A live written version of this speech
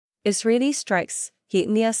Israeli strikes hit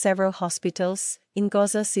near several hospitals in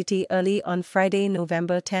Gaza City early on Friday,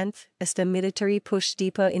 November 10, as the military pushed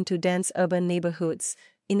deeper into dense urban neighborhoods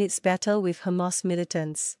in its battle with Hamas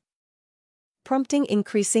militants, prompting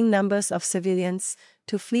increasing numbers of civilians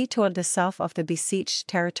to flee toward the south of the besieged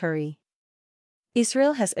territory.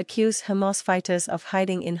 Israel has accused Hamas fighters of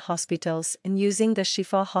hiding in hospitals and using the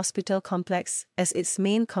Shifa hospital complex as its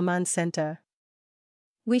main command center,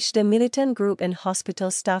 which the militant group and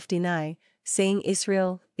hospital staff deny, saying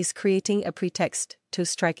Israel is creating a pretext to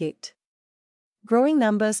strike it. Growing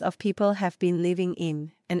numbers of people have been living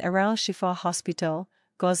in and around Shifa Hospital,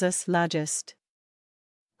 Gaza's largest,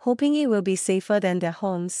 hoping it will be safer than their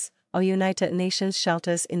homes or United Nations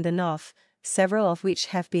shelters in the north, several of which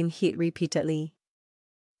have been hit repeatedly.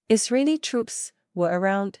 Israeli troops were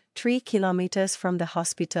around 3 kilometers from the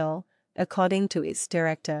hospital, according to its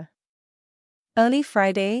director. Early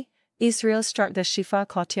Friday, Israel struck the Shifa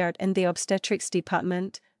courtyard and the obstetrics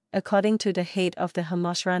department, according to the head of the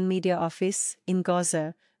Hamas-run media office in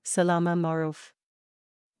Gaza, Salama Maruf.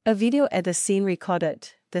 A video at the scene recorded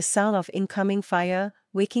the sound of incoming fire,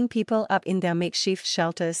 waking people up in their makeshift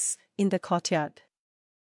shelters in the courtyard,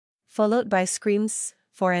 followed by screams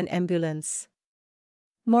for an ambulance.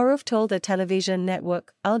 Maruf told the television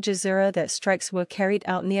network Al Jazeera that strikes were carried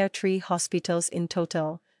out near 3 hospitals in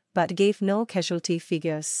total, but gave no casualty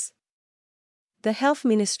figures. The health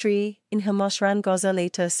ministry in Hamas-run Gaza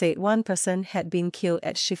later said 1 person had been killed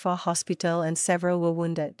at Shifa Hospital and several were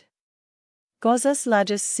wounded. Gaza's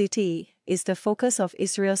largest city is the focus of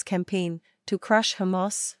Israel's campaign to crush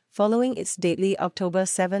Hamas following its deadly October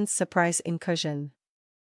 7 surprise incursion.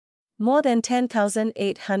 More than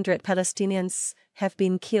 10,800 Palestinians have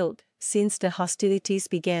been killed since the hostilities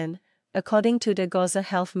began, according to the Gaza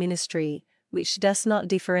Health Ministry, which does not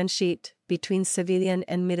differentiate between civilian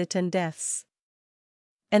and militant deaths.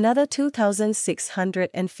 Another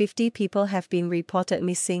 2,650 people have been reported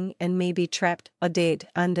missing and may be trapped or dead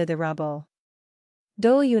under the rubble.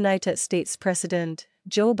 Though United States President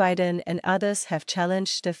Joe Biden and others have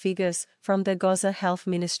challenged the figures from the Gaza Health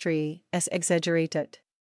Ministry as exaggerated.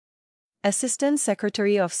 Assistant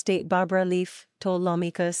Secretary of State Barbara Leaf told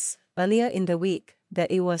lawmakers earlier in the week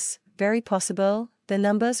that it was very possible the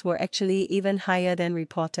numbers were actually even higher than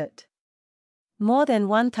reported. More than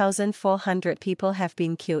 1,400 people have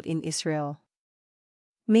been killed in Israel,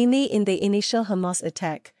 mainly in the initial Hamas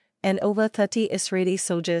attack, and over 30 Israeli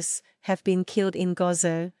soldiers have been killed in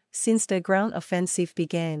Gaza since the ground offensive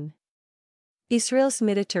began. Israel's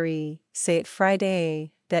military said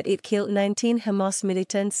Friday that it killed 19 Hamas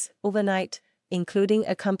militants overnight, including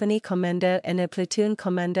a company commander and a platoon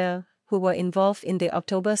commander who were involved in the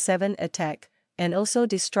October 7 attack, and also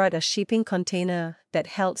destroyed a shipping container that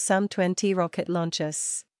held some 20 rocket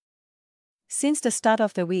launchers. Since the start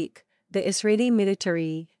of the week, the Israeli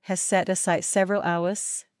military has set aside several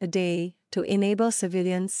hours a day to enable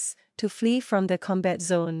civilians to flee from the combat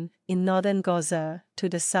zone in northern Gaza to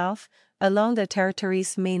the south, along the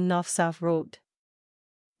territory's main north-south road.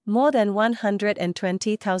 More than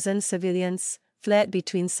 120,000 civilians fled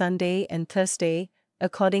between Sunday and Thursday,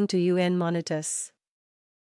 according to UN monitors.